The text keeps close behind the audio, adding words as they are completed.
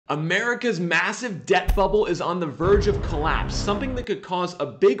America's massive debt bubble is on the verge of collapse, something that could cause a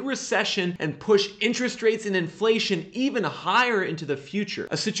big recession and push interest rates and inflation even higher into the future.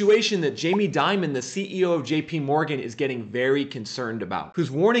 A situation that Jamie Dimon, the CEO of JP Morgan, is getting very concerned about, who's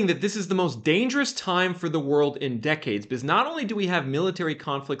warning that this is the most dangerous time for the world in decades, because not only do we have military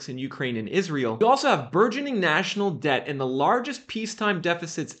conflicts in Ukraine and Israel, we also have burgeoning national debt and the largest peacetime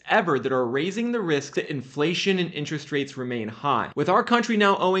deficits ever that are raising the risk that inflation and interest rates remain high. With our country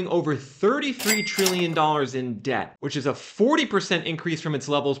now owing over $33 trillion in debt, which is a 40% increase from its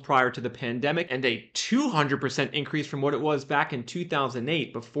levels prior to the pandemic and a 200% increase from what it was back in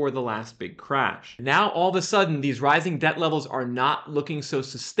 2008 before the last big crash. Now all of a sudden these rising debt levels are not looking so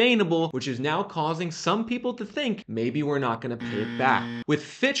sustainable, which is now causing some people to think maybe we're not going to pay it back. With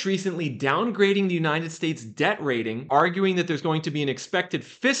Fitch recently downgrading the United States debt rating, arguing that there's going to be an expected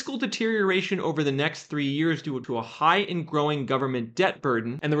fiscal deterioration over the next 3 years due to a high and growing government debt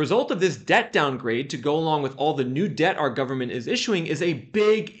burden. And the result of this debt downgrade, to go along with all the new debt our government is issuing, is a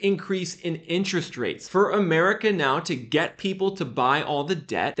big increase in interest rates. For America now to get people to buy all the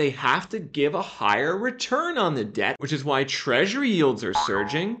debt, they have to give a higher return on the debt, which is why Treasury yields are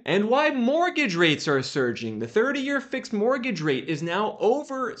surging and why mortgage rates are surging. The 30-year fixed mortgage rate is now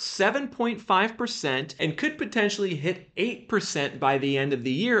over 7.5% and could potentially hit 8% by the end of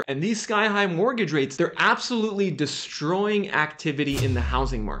the year. And these sky-high mortgage rates, they're absolutely destroying activity in the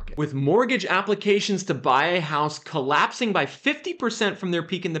housing market, with mortgage applications to buy a house collapsing by 50% from their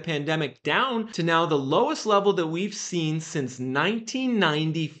peak in the pandemic down to now the lowest level that we've seen since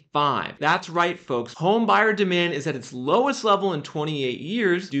 1995. That's right, folks. Home buyer demand is at its lowest level in 28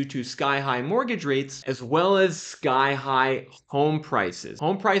 years due to sky-high mortgage rates as well as sky-high home prices.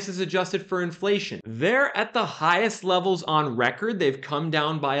 Home prices adjusted for inflation, they're at the highest levels on record. They've come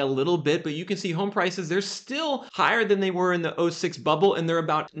down by a little bit, but you can see home prices, they're still higher than they were in the 06 bubble, and they're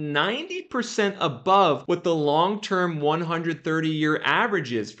about 90% above what the long-term 130-year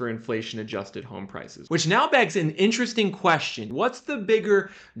average is for inflation-adjusted home prices. Which now begs an interesting question. What's the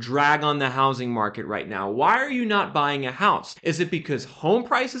bigger drag on the housing market right now? Why are you not buying a house? Is it because home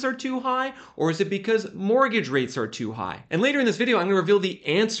prices are too high, or is it because mortgage rates are too high? And later in this video, I'm going to reveal the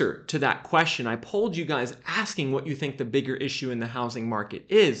answer to that question. I polled you guys asking what you think the bigger issue in the housing market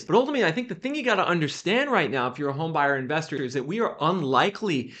is. But ultimately, I think the thing you got to understand right now if you're a home buyer investor is that we are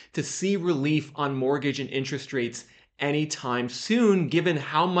unlikely to see relief on mortgage and interest rates anytime soon, given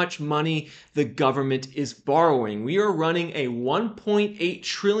how much money the government is borrowing. We are running a $1.8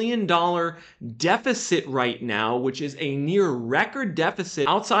 trillion deficit right now, which is a near record deficit.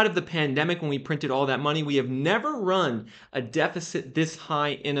 Outside of the pandemic, when we printed all that money, we have never run a deficit this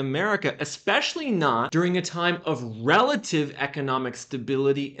high in America, especially not during a time of relative economic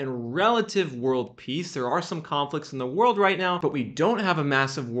stability and relative world peace. There are some conflicts in the world right now, but we don't have a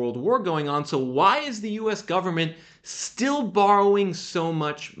massive world war going on. So why is the US government still borrowing so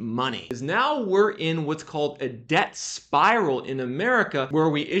much money? Because now we're in what's called a debt spiral in America, where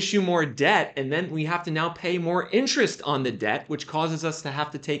we issue more debt and then we have to now pay more interest on the debt, which causes us to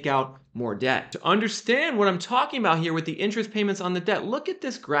have to take out more debt. To understand what I'm talking about here with the interest payments on the debt, look at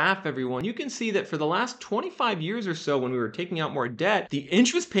this graph, everyone. You can see that for the last 25 years or so, when we were taking out more debt, the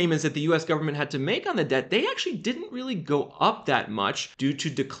interest payments that the US government had to make on the debt, they actually didn't really go up that much due to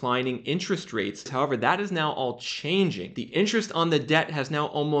declining interest rates. However, that is now all changing. The interest on the debt has now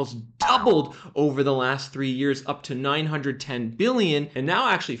almost doubled over the last 3 years, up to $910 billion. And now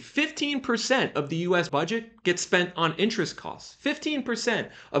actually 15% of the US budget gets spent on interest costs. 15%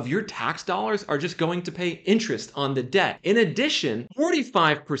 of your tax dollars are just going to pay interest on the debt. In addition,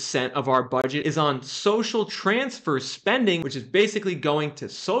 45% of our budget is on social transfer spending, which is basically going to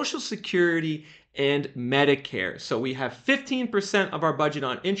Social Security and Medicare. So we have 15% of our budget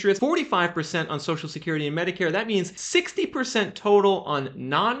on interest, 45% on Social Security and Medicare. That means 60% total on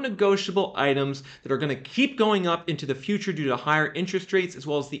non-negotiable items that are going to keep going up into the future due to higher interest rates as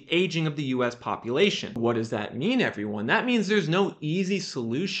well as the aging of the US population. What does that mean, everyone? That means there's no easy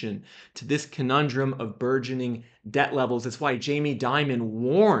solution to this conundrum of burgeoning debt levels. That's why Jamie Dimon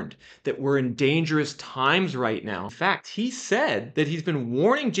warned that we're in dangerous times right now. In fact, he said that he's been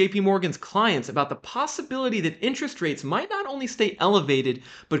warning JP Morgan's clients about the possibility that interest rates might not only stay elevated,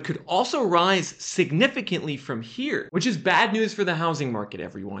 but could also rise significantly from here, which is bad news for the housing market,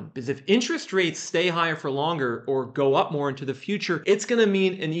 everyone. Because if interest rates stay higher for longer or go up more into the future, it's going to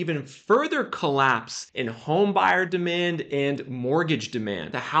mean an even further collapse in home buyer demand and mortgage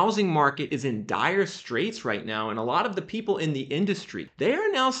demand. The housing market is in dire straits right now, and a lot of the people in the industry, they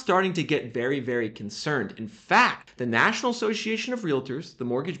are now starting to get very, very concerned. In fact, the National Association of Realtors, the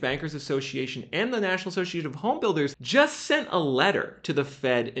Mortgage Bankers Association, and the National Association of Home Builders just sent a letter to the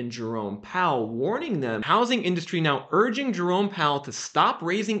Fed and Jerome Powell warning them, housing industry now urging Jerome Powell to stop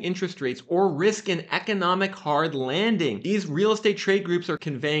raising interest rates or risk an economic hard landing. These real estate trade groups are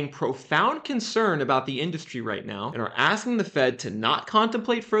conveying profound concern about the industry right now and are asking the Fed to not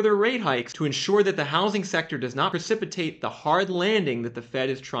contemplate further rate hikes to ensure that the housing sector does not precipitate the hard landing that the Fed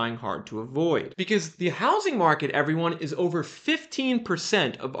is trying hard to avoid. Because the housing market, everyone, is over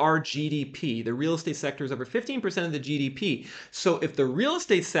 15% of our GDP. The real estate sector is over 15% of the GDP. So if the real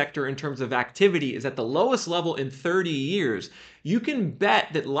estate sector in terms of activity is at the lowest level in 30 years, you can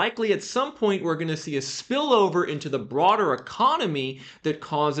bet that likely at some point we're going to see a spillover into the broader economy that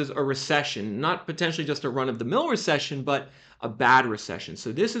causes a recession. Not potentially just a run-of-the-mill recession, but a bad recession.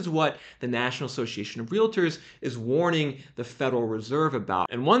 So this is what the National Association of Realtors is warning the Federal Reserve about.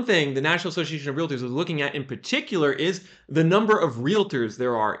 And one thing the National Association of Realtors is looking at in particular is the number of realtors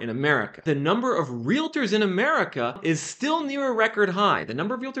there are in America. The number of realtors in America is still near a record high. The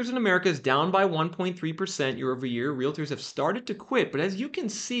number of realtors in America is down by 1.3% year over year. Realtors have started to quit, but as you can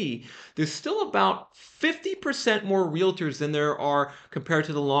see, there's still about 50% more realtors than there are compared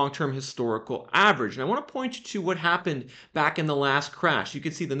to the long-term historical average. And I want to point you to what happened back in the last crash. You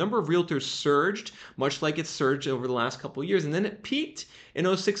can see the number of realtors surged, much like it surged over the last couple of years, and then it peaked in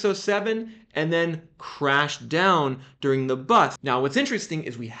 06-07 and then crashed down during the bust. Now, what's interesting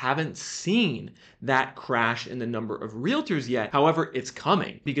is we haven't seen that crash in the number of realtors yet. However, it's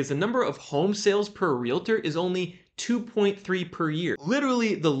coming because the number of home sales per realtor is only 2.3 per year.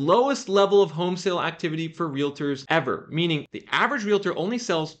 Literally the lowest level of home sale activity for realtors ever, meaning the average realtor only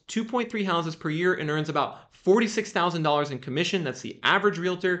sells 2.3 houses per year and earns about $46,000 in commission. That's the average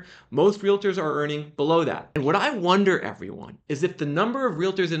realtor. Most realtors are earning below that. And what I wonder, everyone, is if the number of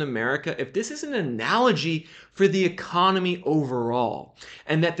realtors in America, if this is an analogy for the economy overall,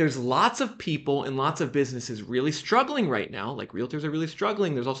 and that there's lots of people and lots of businesses really struggling right now, like realtors are really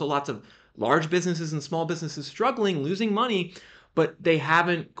struggling. There's also lots of large businesses and small businesses struggling, losing money, but they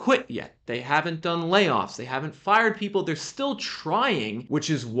haven't quit yet. They haven't done layoffs. They haven't fired people. They're still trying, which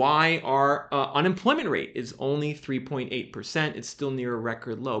is why our unemployment rate is only 3.8%. It's still near a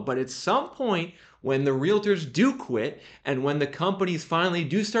record low. But at some point, when the realtors do quit and when the companies finally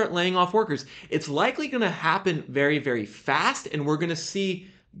do start laying off workers, it's likely going to happen very, very fast, and we're going to see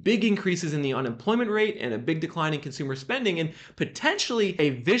big increases in the unemployment rate and a big decline in consumer spending and potentially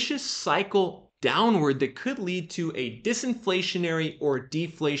a vicious cycle downward that could lead to a disinflationary or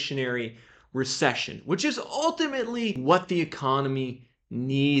deflationary recession, which is ultimately what the economy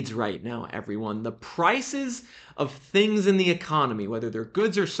needs right now, everyone. The prices of things in the economy, whether they're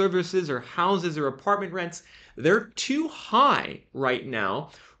goods or services or houses or apartment rents, they're too high right now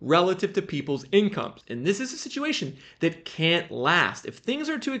relative to people's incomes. And this is a situation that can't last. If things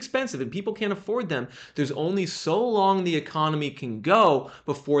are too expensive and people can't afford them, there's only so long the economy can go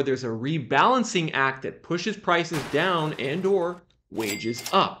before there's a rebalancing act that pushes prices down and or wages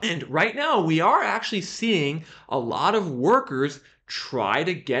up. And right now we are actually seeing a lot of workers try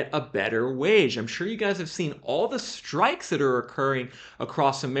to get a better wage. I'm sure you guys have seen all the strikes that are occurring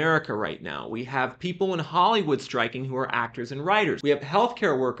across America right now. We have people in Hollywood striking who are actors and writers. We have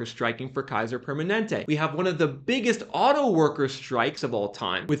healthcare workers striking for Kaiser Permanente. We have one of the biggest auto worker strikes of all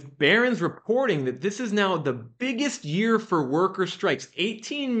time, with Barron's reporting that this is now the biggest year for worker strikes.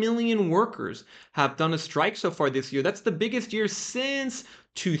 18 million workers have done a strike so far this year. That's the biggest year since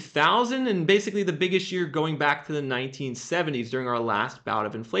 2000 and basically the biggest year going back to the 1970s during our last bout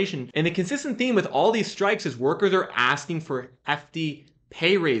of inflation. And the consistent theme with all these strikes is workers are asking for hefty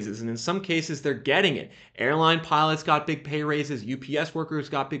pay raises, and in some cases they're getting it. Airline pilots got big pay raises, UPS workers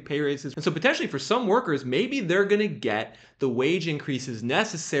got big pay raises, and so potentially for some workers, maybe they're going to get the wage increases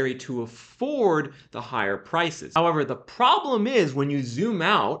necessary to afford the higher prices. However, the problem is when you zoom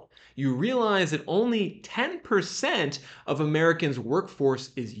out, you realize that only 10% of Americans'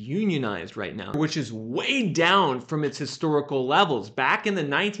 workforce is unionized right now, which is way down from its historical levels. Back in the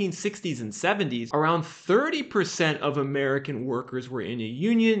 1960s and 70s, around 30% of American workers were in a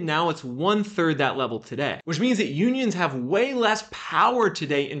union. Now it's 1/3 that level today, which means that unions have way less power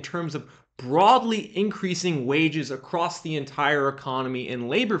today in terms of broadly increasing wages across the entire economy and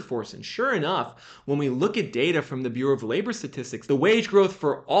labor force. And sure enough, when we look at data from the Bureau of Labor Statistics, the wage growth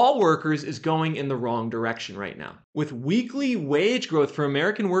for all workers is going in the wrong direction right now. with weekly wage growth for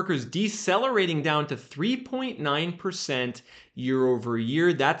American workers decelerating down to 3.9% year over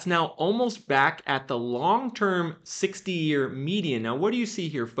year. That's now almost back at the long-term 60-year median. Now, what do you see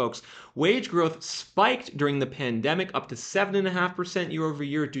here, folks? Wage growth spiked during the pandemic up to 7.5% year over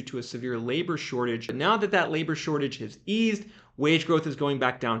year due to a severe labor shortage. But now that labor shortage has eased, wage growth is going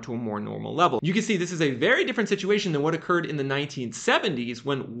back down to a more normal level. You can see this is a very different situation than what occurred in the 1970s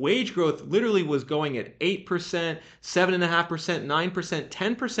when wage growth literally was going at 8%, 7.5%, 9%,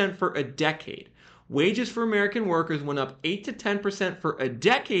 10% for a decade. Wages for American workers went up 8 to 10% for a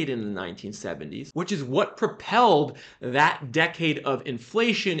decade in the 1970s, which is what propelled that decade of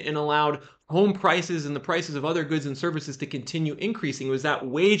inflation and allowed home prices and the prices of other goods and services to continue increasing. It was that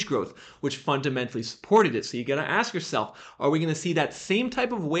wage growth which fundamentally supported it. So you got to ask yourself, are we going to see that same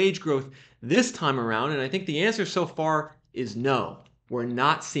type of wage growth this time around? And I think the answer so far is no. We're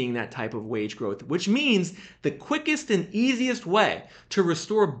not seeing that type of wage growth, which means the quickest and easiest way to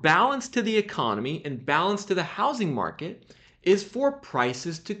restore balance to the economy and balance to the housing market is for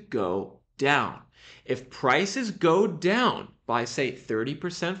prices to go down. If prices go down by, say,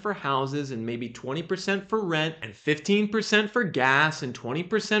 30% for houses and maybe 20% for rent and 15% for gas and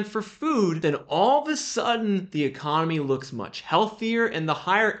 20% for food, then all of a sudden the economy looks much healthier and the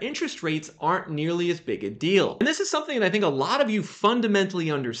higher interest rates aren't nearly as big a deal. And this is something that I think a lot of you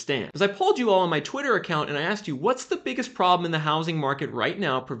fundamentally understand. Because I polled you all on my Twitter account and I asked you, what's the biggest problem in the housing market right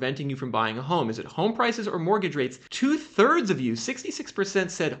now preventing you from buying a home? Is it home prices or mortgage rates? 2/3 of you,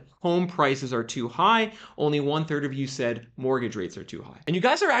 66%, said home prices are too high. Only 1/3 of you said mortgage rates are too high. And you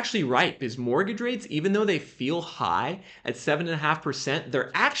guys are actually right, because mortgage rates, even though they feel high at 7.5%, they're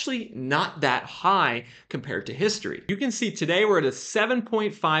actually not that high compared to history. You can see today we're at a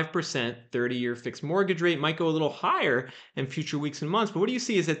 7.5% 30-year fixed mortgage rate. Might go a little higher in future weeks and months, but what do you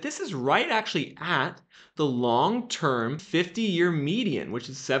see is that this is right actually at the long-term 50-year median, which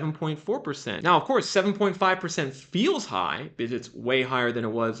is 7.4%. Now, of course, 7.5% feels high because it's way higher than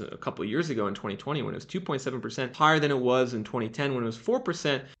it was a couple of years ago in 2020 when it was 2.7%, higher than it was in 2010 when it was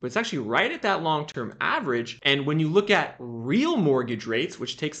 4%, but it's actually right at that long-term average. And when you look at real mortgage rates,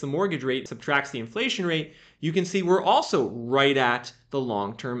 which takes the mortgage rate, subtracts the inflation rate, you can see we're also right at the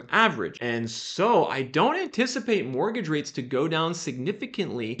long-term average. And so I don't anticipate mortgage rates to go down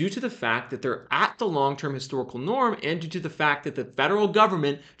significantly due to the fact that they're at the long-term historical norm and due to the fact that the federal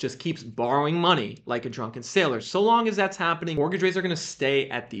government just keeps borrowing money like a drunken sailor. So long as that's happening, mortgage rates are going to stay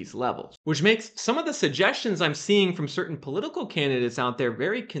at these levels, which makes some of the suggestions I'm seeing from certain political candidates out there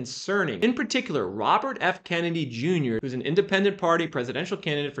very concerning. In particular, Robert F. Kennedy Jr., who's an independent party presidential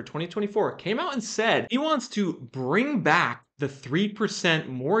candidate for 2024, came out and said he wants to bring back the 3%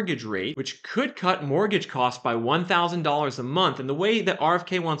 mortgage rate, which could cut mortgage costs by $1,000 a month. And the way that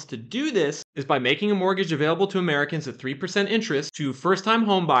RFK wants to do this is by making a mortgage available to Americans at 3% interest to first-time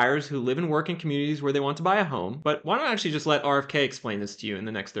home buyers who live and work in communities where they want to buy a home. But why don't I actually just let RFK explain this to you in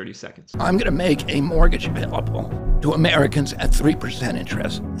the next 30 seconds. I'm going to make a mortgage available to Americans at 3%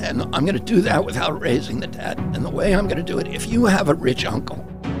 interest. And I'm going to do that without raising the debt. And the way I'm going to do it, if you have a rich uncle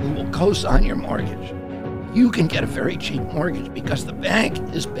who will co-sign your mortgage, you can get a very cheap mortgage because the bank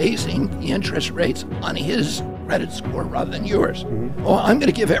is basing the interest rates on his credit score rather than yours. Well, I'm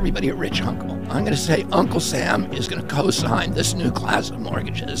going to give everybody a rich uncle. I'm going to say Uncle Sam is going to co-sign this new class of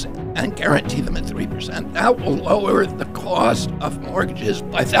mortgages and guarantee them at 3%. That will lower the cost of mortgages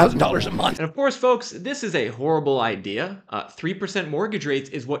by $1,000 a month. And of course, folks, this is a horrible idea. 3% mortgage rates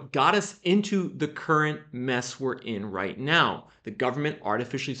is what got us into the current mess we're in right now. The government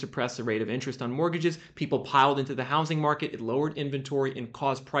artificially suppressed the rate of interest on mortgages. People piled into the housing market. It lowered inventory and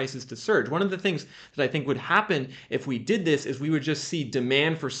caused prices to surge. One of the things that I think would happen if we did this is we would just see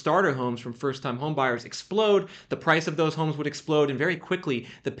demand for starter homes from first-time home buyers explode. The price of those homes would explode, and very quickly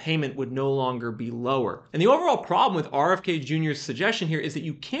the payment would no longer be lower. And the overall problem with RFK Jr.'s suggestion here is that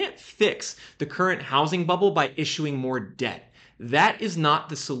you can't fix the current housing bubble by issuing more debt. That is not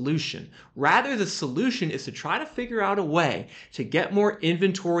the solution. Rather, the solution is to try to figure out a way to get more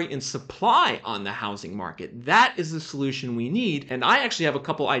inventory and supply on the housing market. That is the solution we need. And I actually have a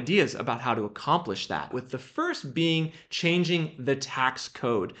couple ideas about how to accomplish that, with the first being changing the tax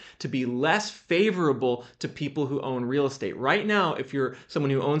code to be less favorable to people who own real estate. Right now, if you're someone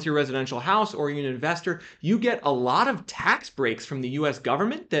who owns your residential house or you're an investor, you get a lot of tax breaks from the US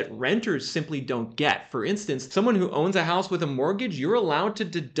government that renters simply don't get. For instance, someone who owns a house with a mortgage mortgage, you're allowed to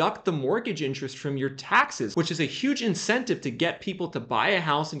deduct the mortgage interest from your taxes, which is a huge incentive to get people to buy a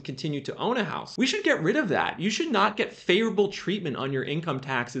house and continue to own a house. We should get rid of that. You should not get favorable treatment on your income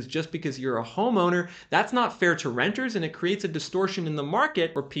taxes just because you're a homeowner. That's not fair to renters, and it creates a distortion in the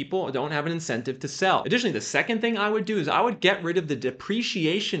market where people don't have an incentive to sell. Additionally, the second thing I would do is I would get rid of the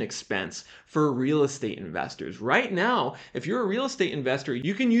depreciation expense for real estate investors. Right now, if you're a real estate investor,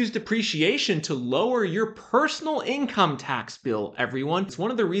 you can use depreciation to lower your personal income tax bill, everyone. It's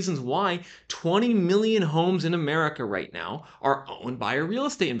one of the reasons why 20 million homes in America right now are owned by a real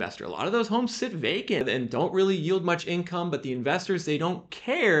estate investor. A lot of those homes sit vacant and don't really yield much income, but the investors, they don't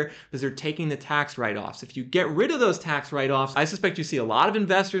care because they're taking the tax write-offs. If you get rid of those tax write-offs, I suspect you see a lot of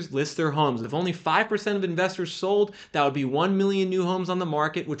investors list their homes. If only 5% of investors sold, that would be 1 million new homes on the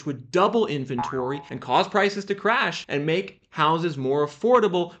market, which would double inventory and cause prices to crash and make houses more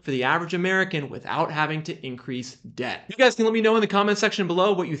affordable for the average American without having to increase debt. You guys can let me know in the comment section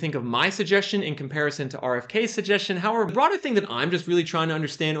below what you think of my suggestion in comparison to RFK's suggestion. However, the broader thing that I'm just really trying to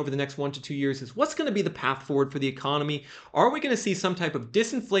understand over the next 1 to 2 years is what's going to be the path forward for the economy. Are we going to see some type of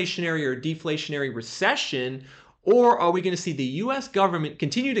disinflationary or deflationary recession? Or are we going to see the US government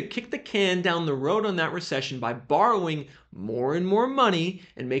continue to kick the can down the road on that recession by borrowing more and more money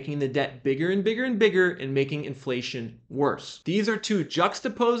and making the debt bigger and bigger and bigger and making inflation worse? These are two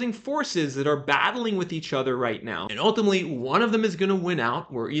juxtaposing forces that are battling with each other right now. And ultimately, one of them is going to win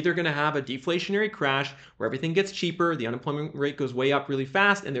out. We're either going to have a deflationary crash where everything gets cheaper, the unemployment rate goes way up really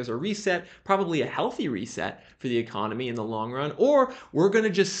fast, and there's a reset, probably a healthy reset for the economy in the long run, or we're going to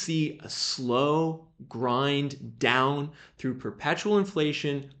just see a slow grind down through perpetual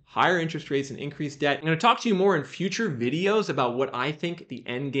inflation, higher interest rates, and increased debt. I'm going to talk to you more in future videos about what I think the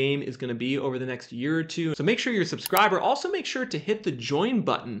end game is going to be over the next year or two. So make sure you're a subscriber. Also make sure to hit the join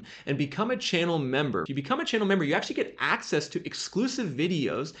button and become a channel member. If you become a channel member, you actually get access to exclusive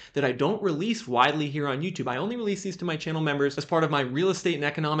videos that I don't release widely here on YouTube. I only release these to my channel members as part of my Real Estate and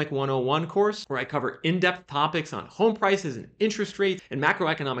Economic 101 course, where I cover in-depth topics on home prices and interest rates and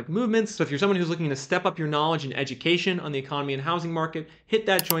macroeconomic movements. So if you're someone who's looking to step up your knowledge and education on the economy and housing market, hit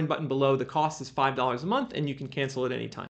that join button below. The cost is $5 a month and you can cancel at any time.